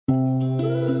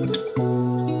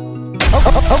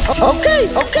Okay.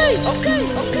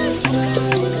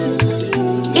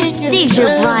 It's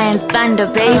DJ Bryan Thunder,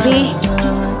 baby.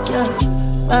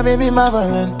 My baby, my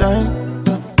Valentine.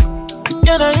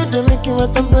 Yeah, now you do make you a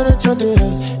temperature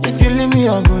rise. If you leave me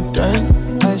a good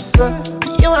time, I swear.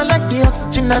 You are like the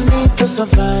oxygen I need to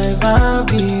survive. I'll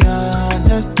be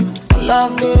honest.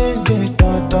 Loving the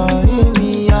thought in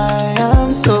me, I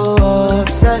am so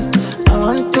obsessed. I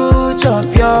want to chop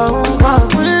your own.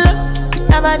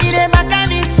 Never did it back at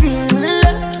this feel.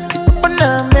 But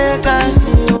now make us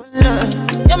feel.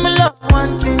 Yeah, my love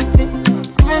one thing.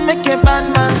 Even make a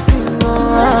bad man sing.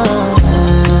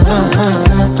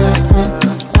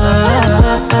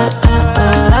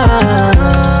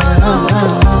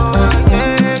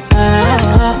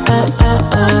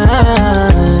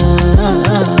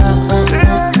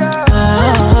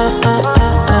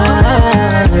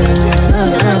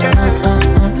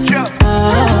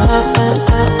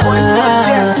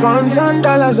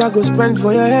 I go spend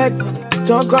for your head.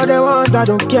 Talk all they want, I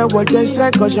don't care what they say.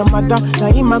 Cause your matter,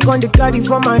 now him I con the carry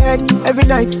for my head every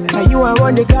night. And you I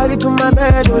want the carry to my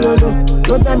bed. Oh no no,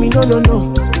 don't tell me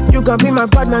no. You can be my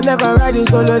partner, never riding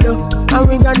solo though. And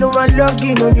we got no one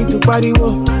lucky, no need to party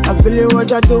wo. I'm feeling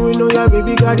what you're doing, know ya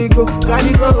baby, gotta go.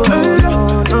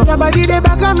 No. Your body they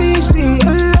back at me, sweet.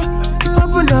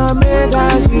 Open up, make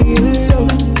I see.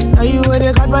 Now you where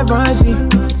they got my fancy.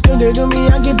 They do me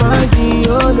Yankee party,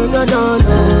 oh no.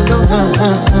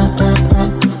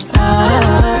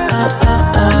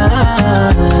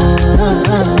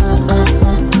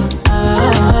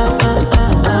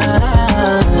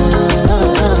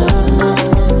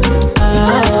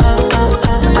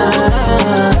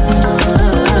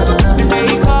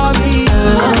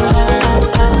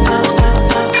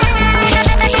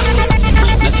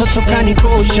 Natoto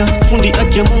kanikosha, fundi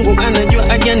aki ya Mungu anajua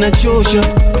hadi anachosha.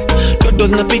 Toto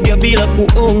zinapiga bila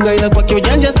kuonga, ila kwake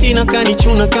ujanja sina,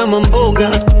 kanichuna kama mboga.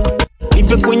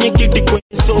 Nipe kwenye kiti kwenye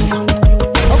sofa.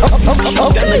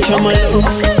 Tana chama love.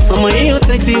 Mama hiyo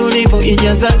taiti ulivo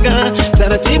ijazaga.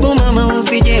 Taratibu mama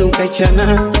usije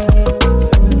ukaichana.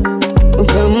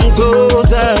 Come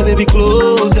closer, baby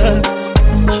closer.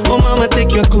 Oh mama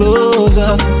take your clothes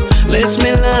off. Let's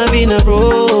make love in a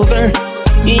Rover.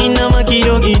 Inama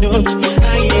kidogo.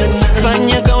 Ayana.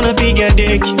 Fanya ka unapiga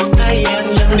deki.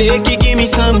 Ayana. Deki give me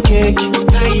some cake.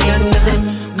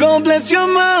 Ayana. God bless your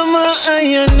mama.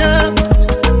 Ayana.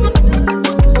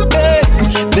 Hey.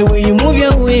 The way you move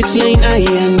your waistline.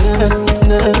 Ayana.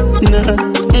 Na.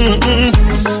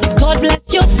 God bless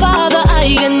your father.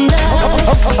 Ayana.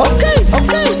 Okay.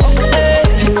 Hey.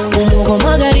 Umogo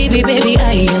magaribi baby.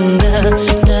 Ayana.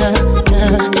 Na.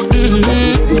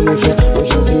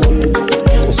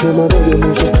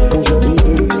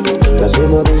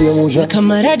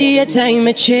 Kama radiator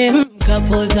imechemka,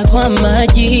 poza kwa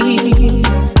maji.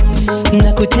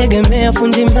 Na kutegemea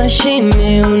fundi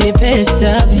mashine unipe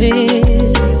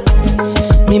service.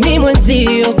 Mimi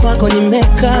mwenzio kwako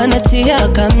nimeka natia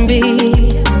kambi.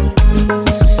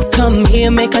 Come here,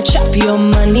 make a chop your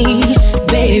money,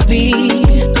 baby.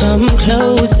 Come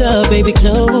closer, baby,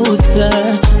 closer.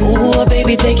 Ooh,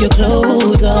 baby, take your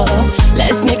clothes off.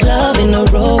 Let's make love in a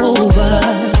Rover.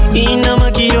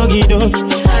 Inama kidogo.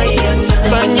 Ayana.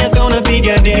 Fanya ka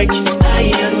unapiga deki.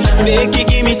 Ayana. Deki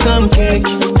give me some cake.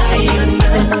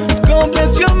 Ayana. God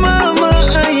bless your mama.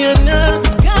 Ayana.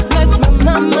 God bless my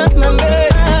mama. Hey.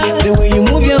 The way you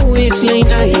move your waistline.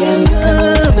 Ayana.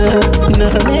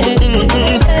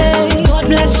 Hey. God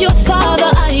bless your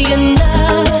father. Ayana.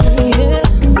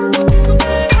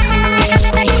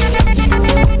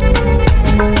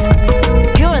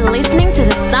 You're listening to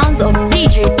the sounds of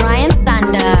DJ Bryan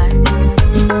Thunder.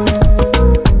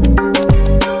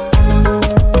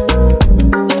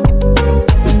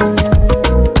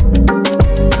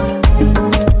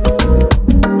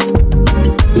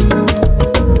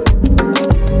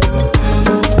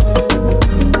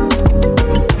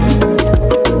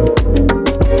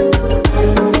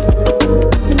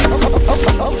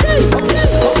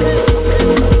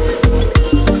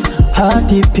 How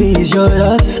deep is your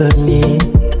love for me?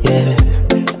 Yeah.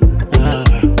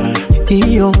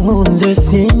 Iyo nkunze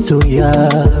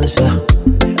sinzuyaza.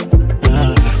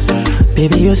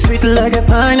 Baby, you're sweet like a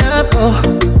pineapple.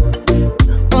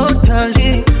 Oh,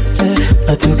 darling,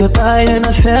 yeah. I took a bite and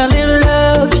I fell in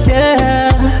love,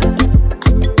 yeah.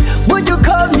 Would you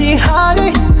call me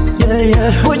honey?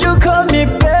 Yeah. Would you call me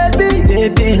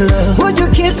baby love? Would you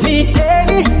kiss me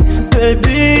daily,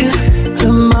 baby?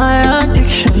 You're my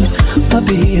addiction. I'll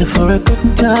be here for a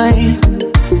good time.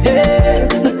 Yeah,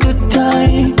 a good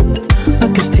time. I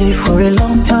could stay for a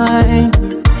long time.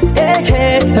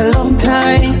 Yeah, a long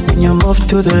time. When you move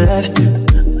to the left,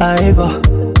 I go.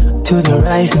 to the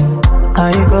right.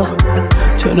 I go.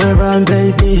 Turn around,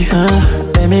 baby.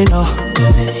 Let me know.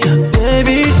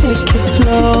 Baby, take it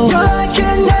slow. You're like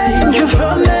an angel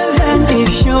from heaven.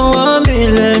 If you want me,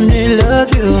 let me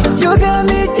love you. You got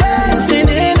me dancing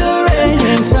in the rain.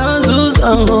 And sounds who's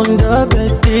on the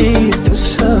baby. Do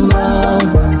some more.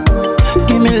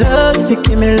 Give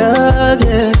me love,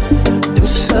 yeah. Do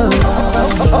some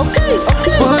more. Okay.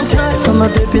 One time for my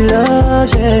baby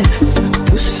love, yeah.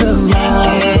 Do some more.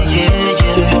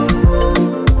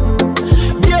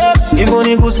 Yeah. Hivyo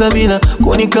nigusa bila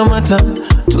kunikamata.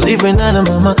 Tulivyoendana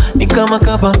mama ni kama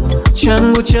kapa.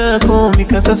 Changu chako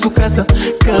mikasa sukasa.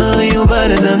 Kayo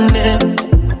badadane.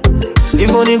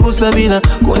 Hivyo nigusa bila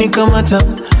kunikamata.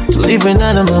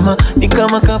 Tulivyoendana mama ni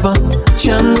kama kapa.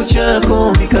 Changu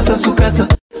chako mikasa sukasa.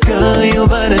 Kayo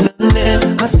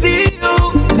badadane. I see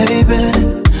you baby,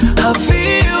 I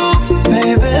feel you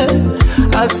baby,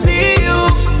 I see you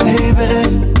baby,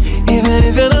 even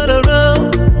if you're not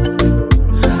around.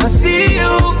 I see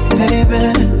you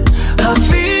baby, I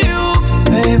feel you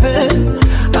baby,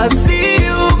 I see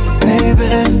you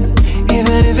baby,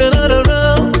 even if you're not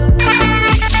around.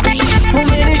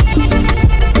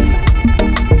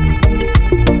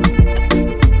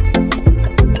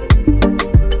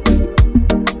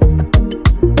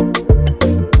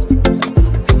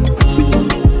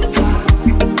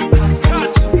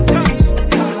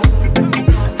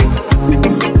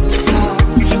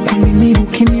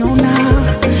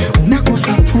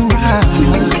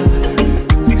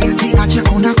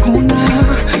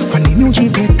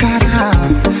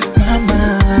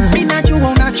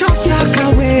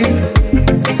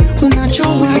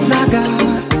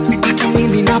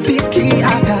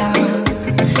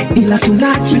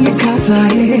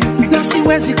 Na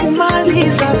siwezi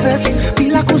kumaliza verse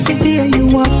bila kusifia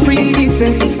you are pretty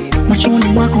face. Machoni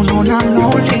mwako naona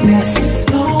loneliness.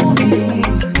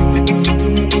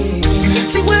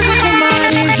 Siwezi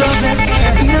kumaliza verse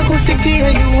bila kusifia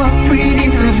you are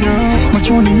pretty face.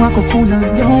 Machoni mwako kuna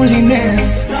loneliness.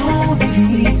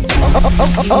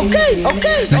 Okay.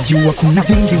 Najua kuna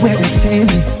vingi wewe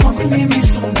usemi. Kwangu mimi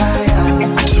so mbaya.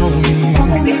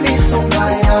 Kwangu mimi so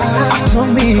mbaya.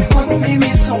 Kwangu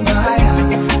mimi so mbaya.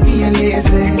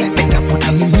 Nieleze. Endapo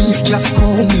utanimis just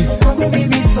call me. Kwangu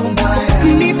mimi so mbaya.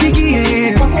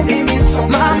 Nipigie. Kwangu mimi so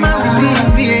mbaya. Mama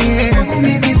niambie. Kwangu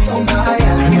mimi so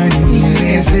mbaya.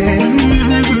 Nieleze.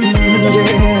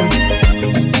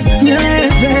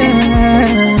 Nieleze.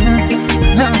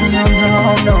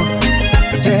 No.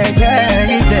 Yeah.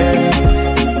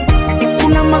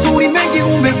 Kuna mazuri mengi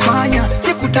umefanya,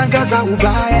 sikutangaza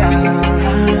ubaya.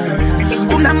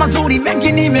 Kuna mazuri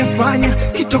mengi nimefanya,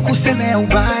 sitokusemea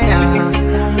ubaya.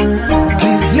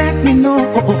 Please let me know.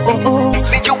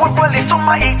 Nijua kweli so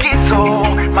maigizo.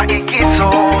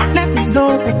 Let me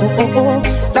know.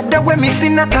 Labda we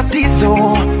sina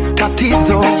tatizo.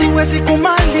 Siwezi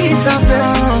kumaliza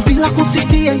verse bila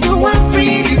kusifia you are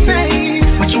pretty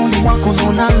face. Machoni wako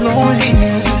naona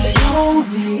loneliness.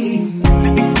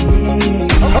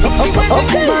 Siwezi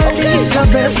kumaliza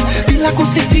verse bila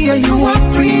kusifia you are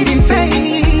pretty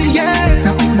face. Yeah,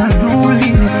 naona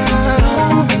loneliness.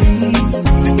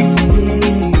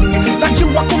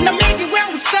 Najua kuna mengi wewe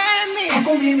usemi.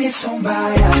 Kwangu mimi so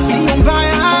mbaya. Sio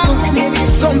mbaya. Kwangu mimi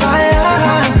so mbaya.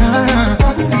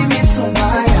 Kwangu mimi so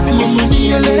mbaya. Mama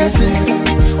nieleze.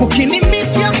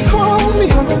 Ukinimitia call me.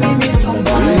 Kwangu mimi so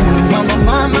mbaya.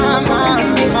 Mama.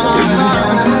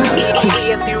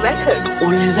 EFB Records.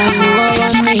 Ulizaliwa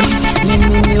wami,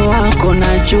 mimi ni wako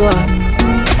najua.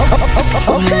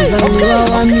 Ulizaliwa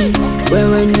wami,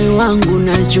 wewe ni wangu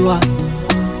najua.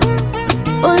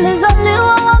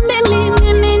 Ulizaliwa wa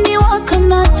mimi ni wako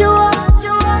najua.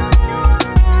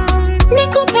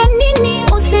 Nikupe nini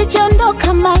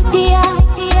usijondoka my dear.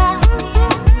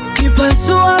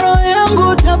 Kipasua roho yangu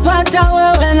utapata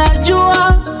wewe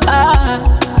najua.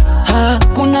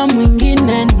 Kuna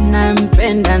mwingine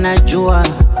nampenda najua.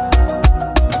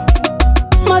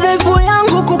 Madhaifu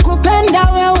yangu kukupenda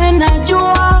wewe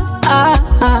najua.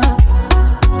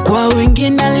 Kwa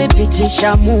wengine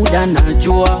lipitisha muda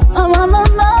najua. Mama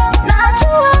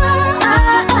najua.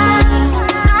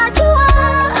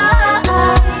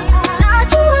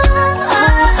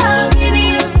 Baby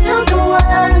you're still the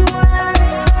one.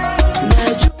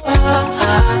 Najua.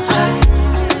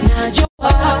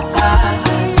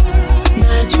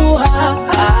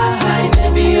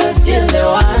 Baby you're still the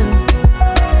one.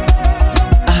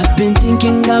 I've been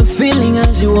thinking of feeling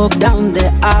as you walk down the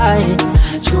aisle.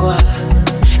 Najua.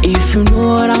 If you know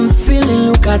what I'm feeling,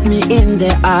 look at me in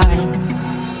the eye.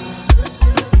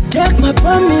 Take my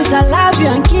promise, I love you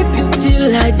and keep you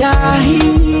till I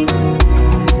die.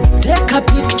 Take a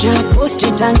picture, post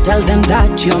street and tell them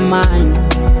that you're mine.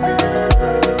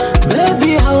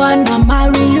 Baby, I wanna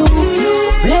marry you.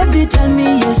 Baby, tell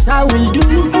me yes, I will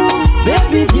do.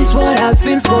 Baby, this is what I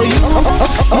feel for you.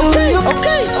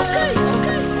 Okay.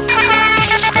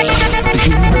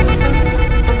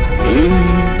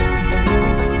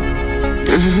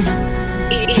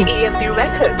 EMP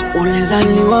Records.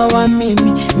 Ulizaliwa wa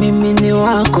mimi, mimi ni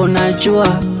wako najua.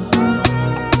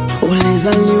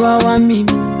 Ulizaliwa wa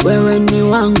mimi, wewe ni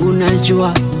wangu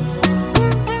najua.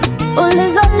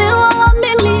 Ulizaliwa wa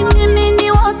mimi, mimi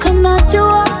ni wako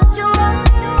najua.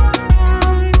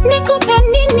 Nikupe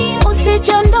nini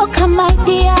usijondoka my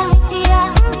dear.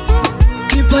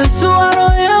 Kipasua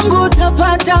roho yangu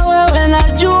utapata wewe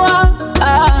najua.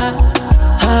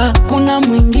 Kuna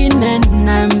mwingine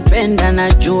ninampenda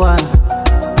najua.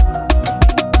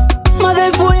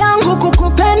 Madhaifu yangu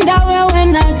kukupenda wewe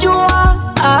najua.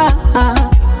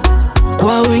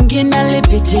 Kwa wengine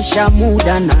alipitisha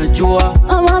muda najua.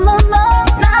 Mama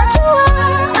najua.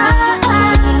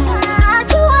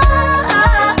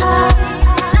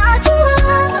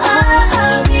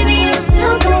 Baby, you're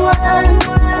still the one.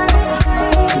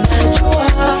 Najua.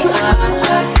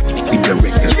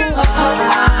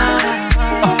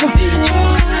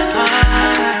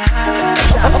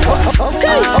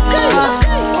 Okay.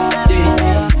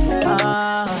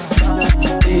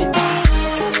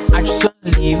 I just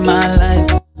wanna live my life.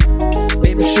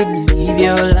 Baby, should live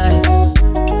your life.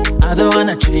 I don't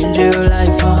wanna change your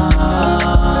life.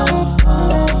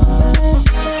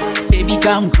 Baby,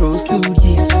 come close to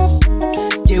this.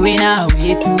 Going our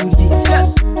way to this.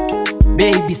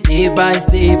 Baby, step by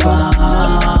step.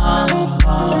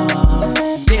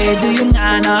 Do you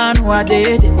know what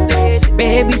did?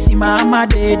 Baby, see mama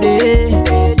did.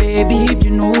 Baby, if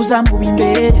you know I'm moving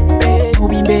bed.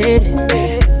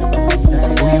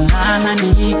 Uyumana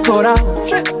niyikora,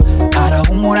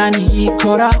 arahumura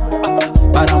niyikora,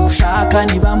 baramushaka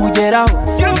ntibamugeraho.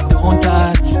 You don't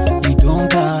touch,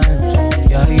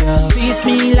 yeah. Treat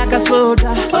me like a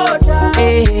soda,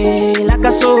 like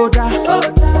a soda.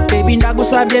 Baby,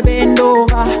 ndagusabye bend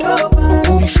over.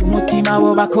 Urisha umutima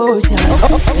bo bakosha.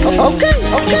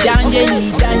 Ibyanjye ni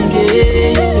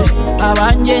ibyanjye,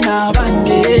 abanje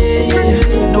n'abanje.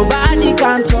 Nobody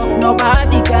can talk,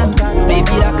 nobody can talk.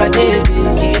 Baby, like a baby.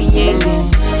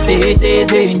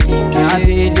 Dede,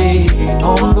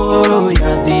 ongoro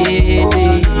ya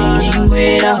dede.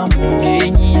 Ingwera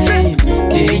mugenyine.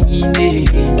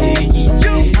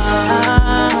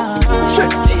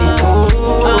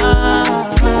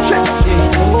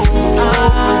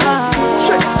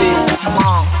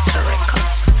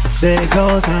 There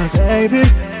goes my baby.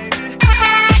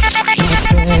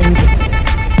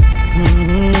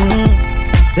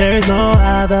 There's no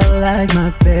other like my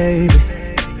baby.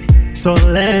 So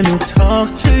let me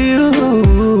talk to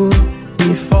you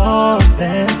before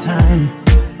bedtime.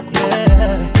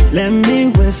 Yeah, let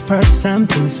me whisper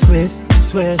something sweet,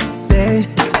 babe.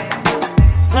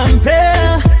 I'm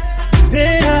better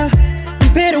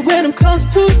when I'm close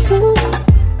to you.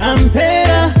 I'm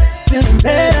better, feeling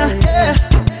better, yeah.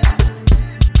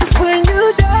 'Cause when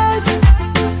you dance,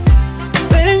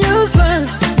 when you smile,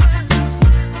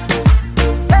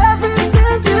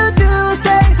 everything you do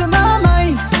stays on my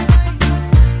mind.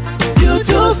 You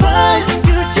too fine,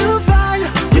 you too fine,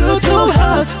 you too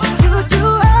hot, you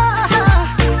too hot.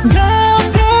 Now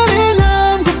telling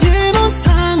I'm cooking on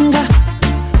sanga,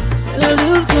 and I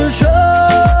lose control.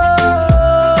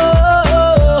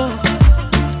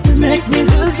 You make me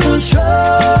lose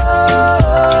control.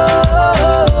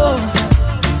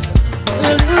 I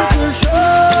lose control.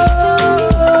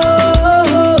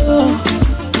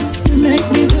 You make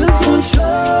me lose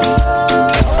control.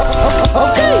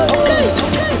 Okay.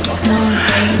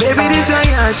 Baby, this a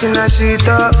yashina shit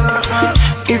up.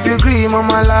 If you agree,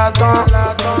 mama laton.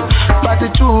 Party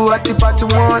 2 at the party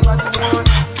 1.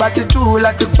 Party 2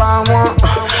 like the pan 1.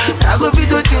 I go fit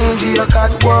to change your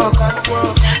catwalk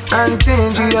and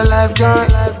change your life joy.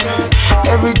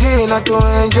 Every day not to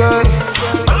enjoy.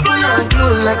 Open and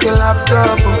close like a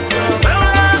laptop.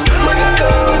 Money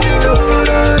goes into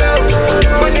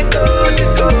money goes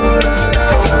into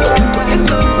money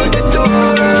goes into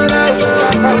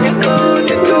money goes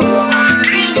into.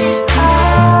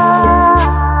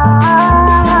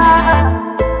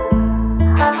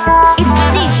 It's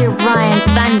DJ Bryan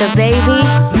Thunder, baby.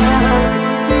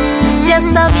 Just a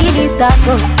minute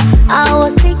ago, I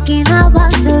was thinking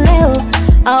about you, Leo.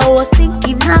 I was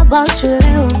thinking about you,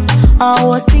 Leo. I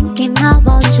was thinking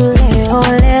about you,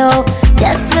 Leo.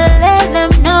 Just to let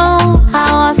them know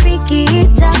how I think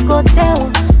it's a hotel.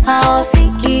 How I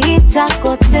think it's a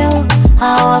hotel.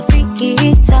 How I think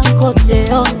it's a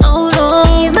hotel. No,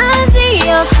 it must be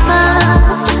your smile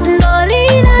ndo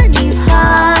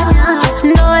linanifanya,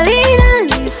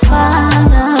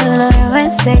 na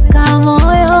wewe seka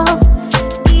moyo.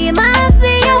 It must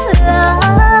be your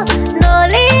love ndo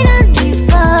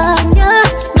linanifanya,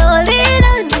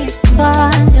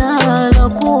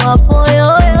 lokuwa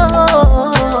poyoyo.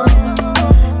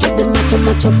 Bebe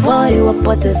macho pori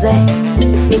wapoteze,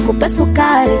 nikupe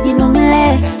sukari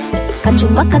jinomele,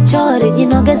 kachumba kachori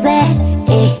jinogeze,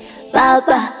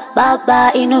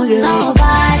 baba inogeze.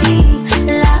 Nobody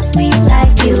loves me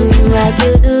like you do.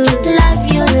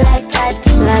 Love you like I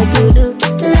do.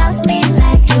 Love me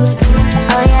like you do.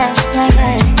 Oh yeah.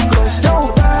 'Cause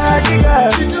nobody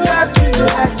loves you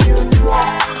like you do.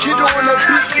 She don't wanna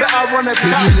be, but I wanna be. She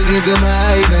look into my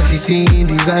eyes and she seeing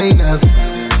designers,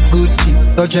 Gucci,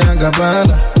 Dolce &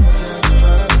 Gabbana.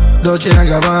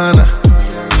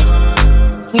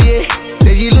 Yeah,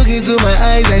 say she look into my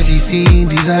eyes and she seeing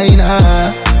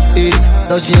designer,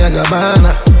 Dolce &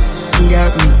 Gabbana.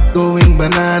 Got me going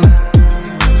banana.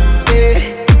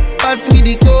 Pass me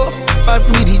the co, pass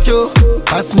me the cho,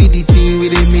 pass me the thing where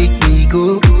they make me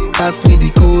go. Pass me the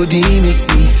code, make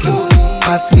me slow.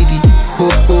 Pass me the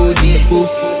code.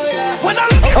 When I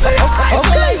look at you,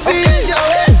 okay, see your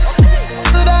waist,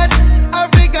 do that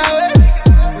Africa waist,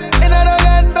 and I don't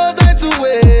got no time to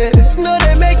wait. No,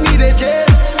 they make me the chase.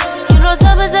 You know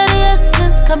time is of the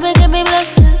essence. Come and give me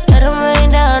blessings. Let them rain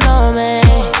down on me.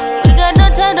 We got no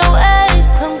time to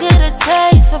waste. Come get a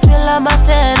taste. Fulfill all my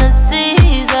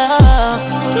fantasies.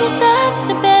 Can you start from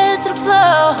the bed to the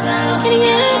floor? Can you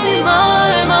give me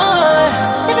more?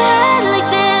 Never had it like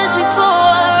this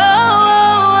before.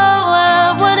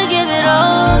 I wanna give it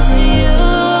all to you.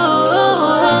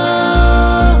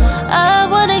 I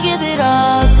wanna give it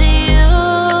all to you.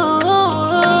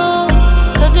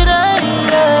 'Cause you're not in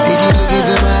love. See she look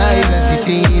into my eyes and she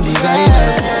seeing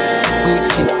designers,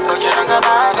 Gucci, Dolce &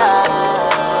 Gabbana.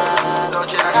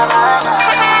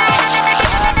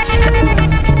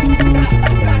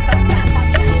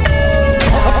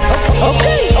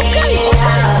 Okay.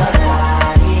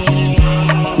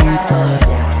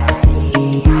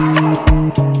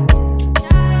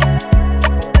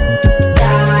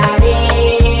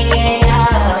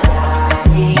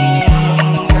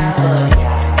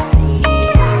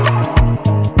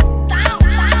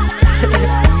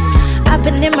 I've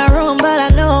been in my room, but I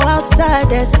know outside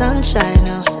there's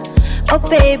sunshine. Oh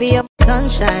baby, I'm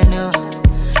sunshine.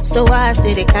 So I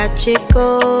stay to catch it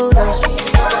cold.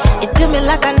 It do me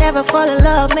like I never fall in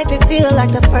love, make me feel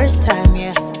like the first time,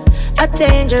 yeah. A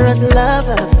dangerous love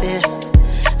affair.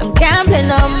 I'm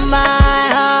gambling on my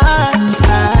heart.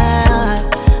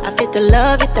 I feel the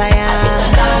love it I am.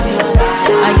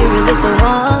 Are you really the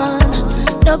one?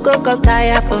 No go come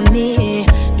tire for me.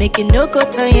 Make it no go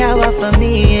turn yawa for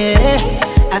me, yeah.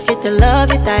 I feel the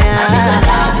love it I am.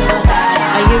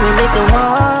 Are you really the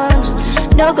one?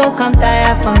 No go come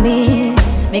tire for me.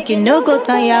 Make it no go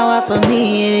turn yawa for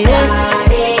me, yeah.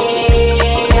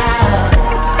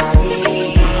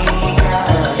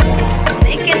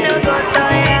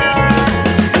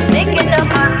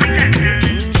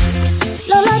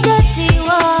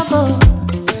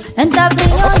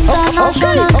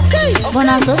 Okay.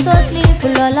 Gonna so sleep,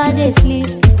 Lola they sleep.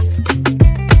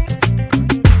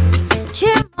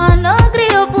 Chima no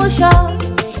gree push up.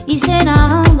 He say na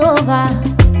hangover.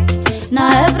 Now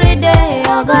every day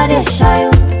I gotta shy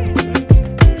up.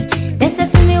 They say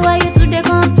to me why you today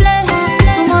complain.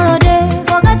 Tomorrow day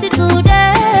forget it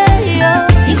today. Yo,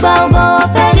 Igba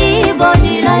feli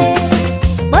body like.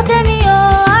 But tell me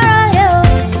alright yo.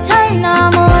 Time na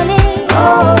money.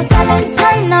 Oh, silence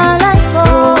time na life. Oh.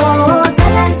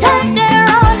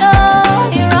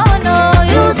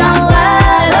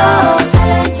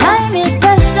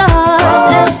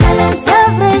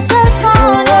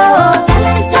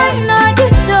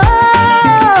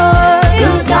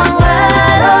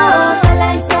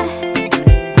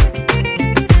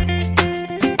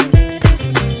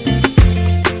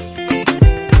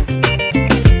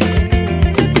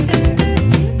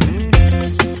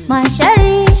 My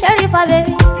Sharifa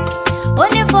baby,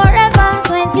 only forever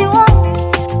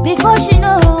 21. Before she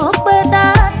know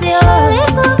better,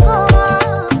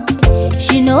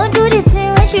 she know do the thing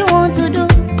when she want to do.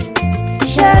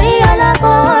 Shari ala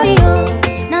korio,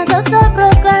 now so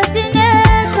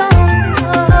procrastination.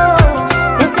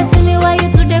 They say to me why you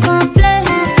today complain.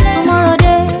 Tomorrow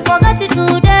day forget it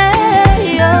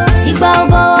today. Igba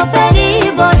feli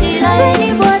body like.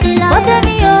 But tell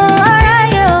me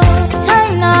alright yo.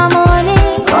 Time na money.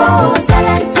 Oh,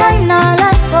 silence time na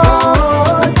life. Oh,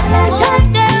 silence time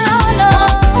they run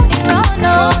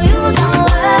use and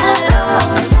well.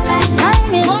 Silence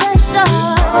time is precious.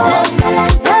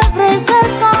 Silence every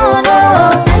second.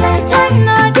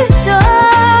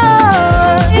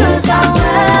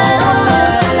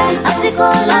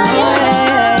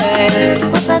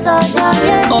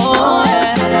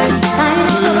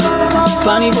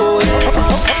 funny boy.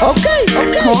 Okay.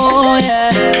 Oh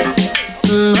yeah.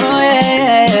 Oh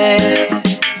yeah.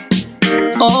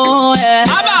 Oh yeah.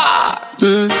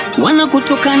 Wana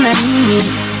kutoka na nini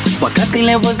wakati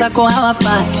levo zako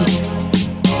hawafati,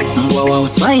 mbwa wa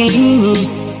uswahilini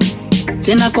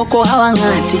tena koko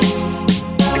hawangati,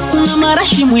 kuna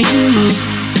marashi mwilini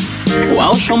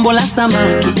wao shombo la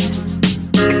samaki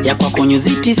ya kwa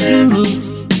kunyuziti sini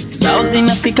zao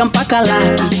zinafika mpaka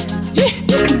laki.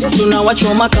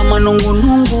 Tunawachoma kama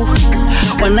nungu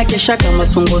wanakesha kama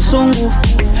sungu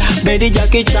Bedi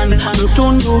Jackie Chan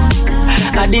mtundu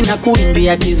hadi na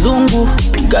kuimbia kizungu.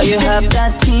 Girl, you have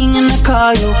that thing and I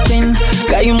call you queen.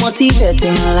 Got you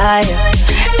motivating a liar.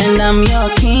 And I'm your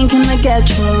king, can I get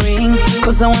your ring?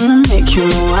 Cause I wanna make you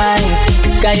my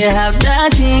wife. Girl, you have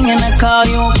that thing and I call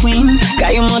you queen.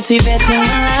 Got you motivating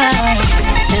a liar.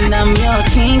 And I'm your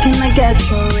king, can I get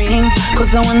your ring?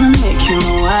 Cause I wanna make you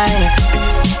my wife.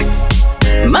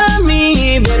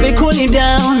 Mommy, baby, cool it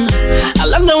down. I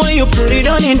love the way you put it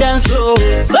on your dance floor.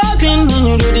 So clean when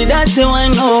you do the dance, so I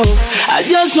know I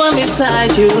just want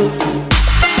beside you.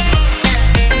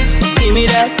 Give me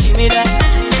that,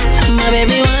 my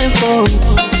baby, one for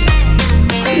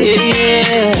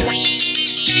yeah.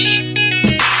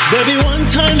 Baby, one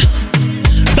time.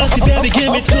 Bossy, baby,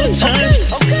 give me 2 times.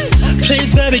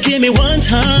 Please, baby, give me 1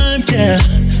 time, yeah.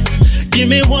 Give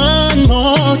me 1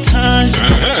 more time.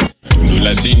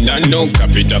 Tundula sindano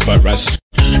kapita faras,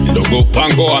 ndogo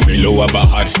pango amelowa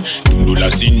bahari.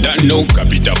 Tundula sindano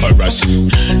kapita faras,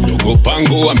 ndogo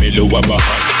pango amelowa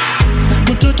bahari.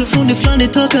 Mtoto fundi flani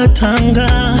toka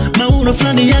Tanga, mauno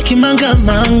flani ya kimanga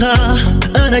manga,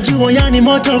 anajua yani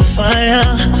moto fire,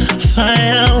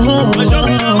 oh.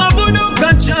 Mashabina mabudu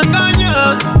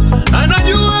kachanganya,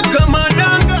 anajua kama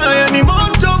danga yani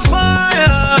moto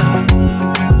fire,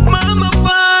 mama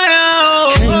fire,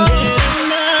 oh. Can't get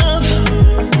enough,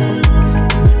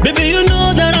 baby you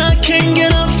know that I can't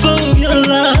get enough of your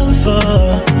love,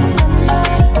 oh.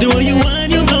 The way you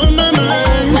want you blow my mind.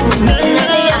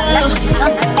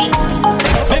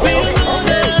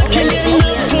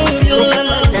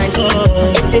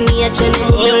 Niachane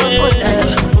mume wako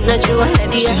ndani, unajua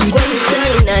ndani ya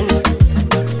kweli nani?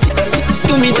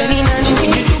 Ni nani?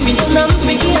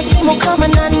 Unampigia simu kama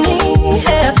nani?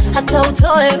 Hata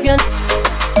utoe vya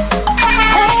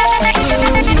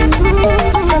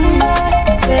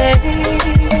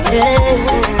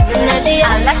Nadia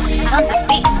Alexis on the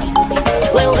beat.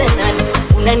 Wewe nani?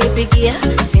 Unanipigia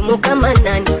simu kama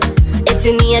nani?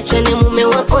 Eti niachane mume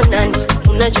wako ndani,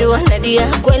 unajua Nadia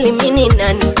kweli mimi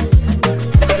nani?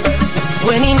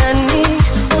 We ni nani?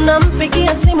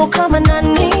 Unampigia simu kama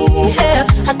nani?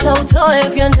 Hata utoe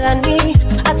vya ndani,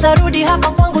 atarudi hapa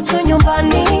kwangu tu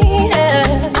nyumbani.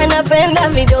 Anapenda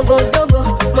vidogo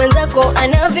dogo, mwenzako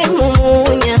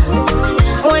anavimumunya.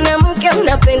 Mwanamke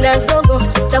unapenda zogo,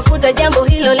 tafuta jambo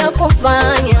hilo la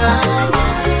kufanya.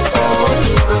 Oh,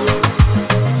 ni wangu,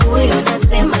 huyo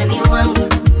nasema ni wangu.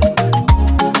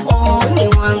 Oh, ni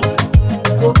wangu,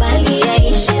 kubali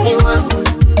yaishe ni wangu.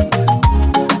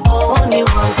 Ni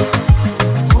wangu,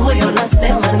 huyo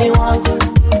nasema ni wangu.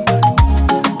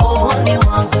 Oh, ni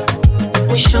wangu,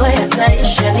 mwisho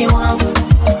yataisha ni wangu.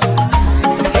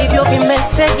 Hivyo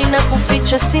vimeseji na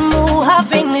kuficha simu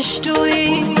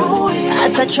havinishtui.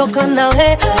 Atachoka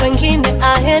nawe, wengine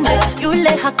aende, yule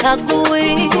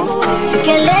hakagui.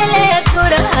 Kelele ya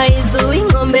chura haizui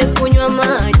ng'ombe kunywa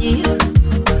maji.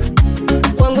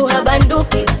 Kwangu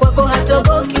habanduki, kwako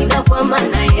hatoboki, na kwa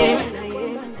maana ye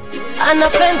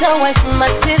anapenda wife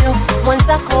material,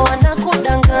 mwenzako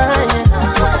anakudanganya.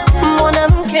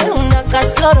 Mwanamke una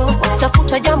kasoro,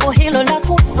 tafuta jambo hilo la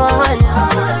kufanya.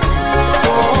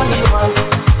 Oh, ni wangu,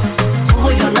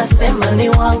 huyo nasema ni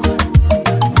wangu.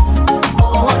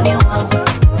 Oh, ni wangu,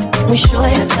 mwisho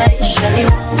yataisha ni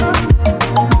wangu.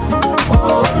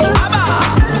 Oh, ni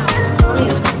wangu,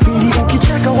 huyo ndio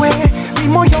kichaka we, ni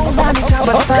moyo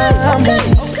unanitabasamu.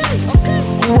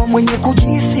 Kuwa mwenye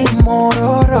kujisi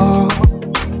mororo,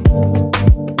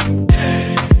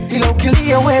 ila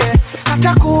ukilia we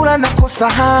hata kula na kosa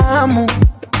hamu.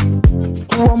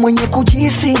 Kuwa mwenye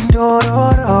kujisi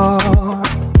ndororo,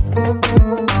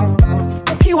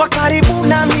 ukiwa karibu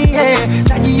na mie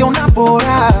najiona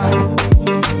bora.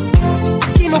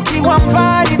 Lakini ukiwa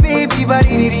mbali baby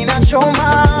baridi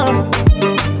linachoma.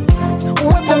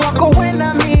 Uwepo wako we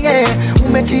na mie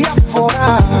umetia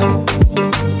fora.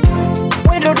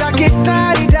 Wendo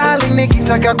daktari darling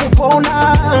nikitaka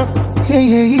kupona.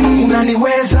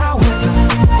 Unaniweza weza,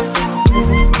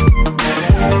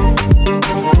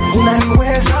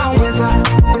 unaniweza weza,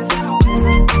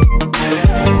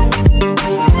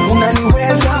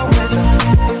 unaniweza weza,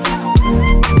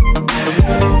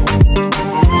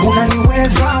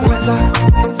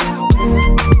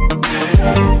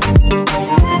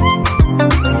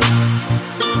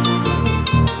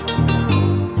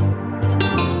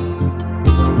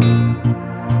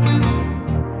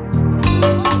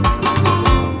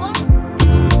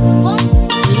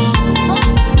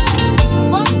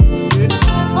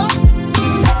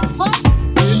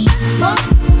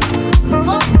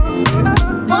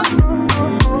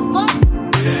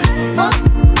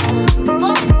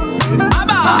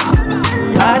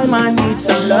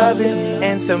 some loving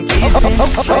and some kissing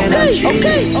when I'm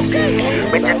chilling.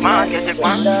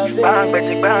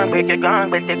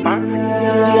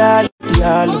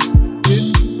 Diallo,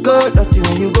 go dirty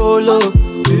when you go low.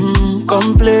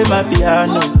 Come play my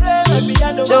piano.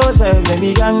 Joseph, let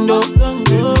me gango.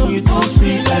 You too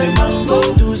sweet like mango,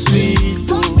 too sweet.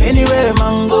 Anywhere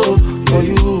mango for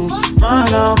you,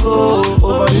 man I go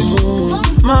over the moon,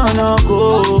 man I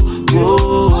go.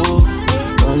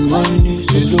 Man need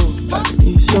so low, I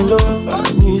need so low, I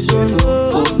need so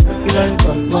low. Oh, you like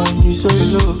man need so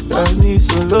low, I need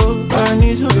so low, I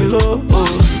need so low.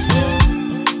 Oh,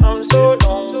 I'm so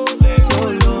low, so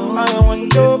low. I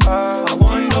want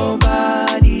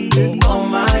nobody on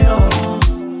my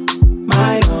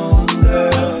own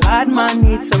girl. Bad man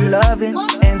needs some loving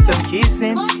and some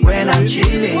kissing when I'm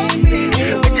chilling.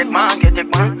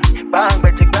 Bad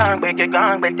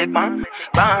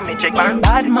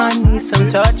man needs some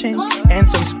touching and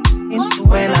some spinning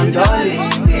when I'm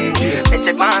darling.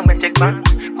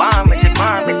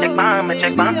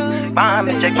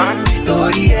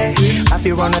 Story, yeah. I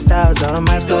feel run 1,000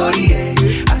 my story, yeah.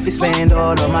 I feel spend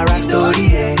all of my rock story,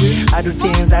 yeah. I do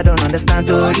things I don't understand,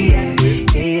 story, yeah.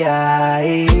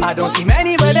 I don't see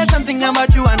many, but there's something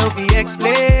about you I know we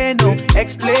explain, no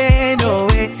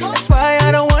way. That's why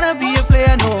I don't wanna be a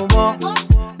player no more.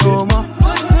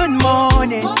 Good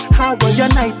morning, how was your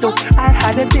night though? I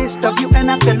had a taste of you and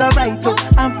I feel alright though.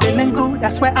 I'm feeling good,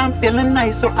 that's why I'm feeling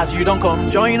nice. So as you don't come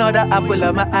join other apple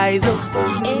of my eyes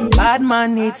oh. Bad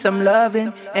man needs some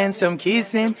loving and some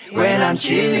kissing when I'm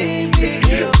chilling.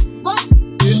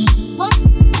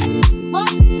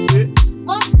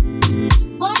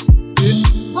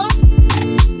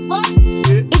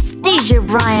 It's DJ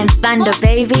Bryan Thunder,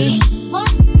 baby.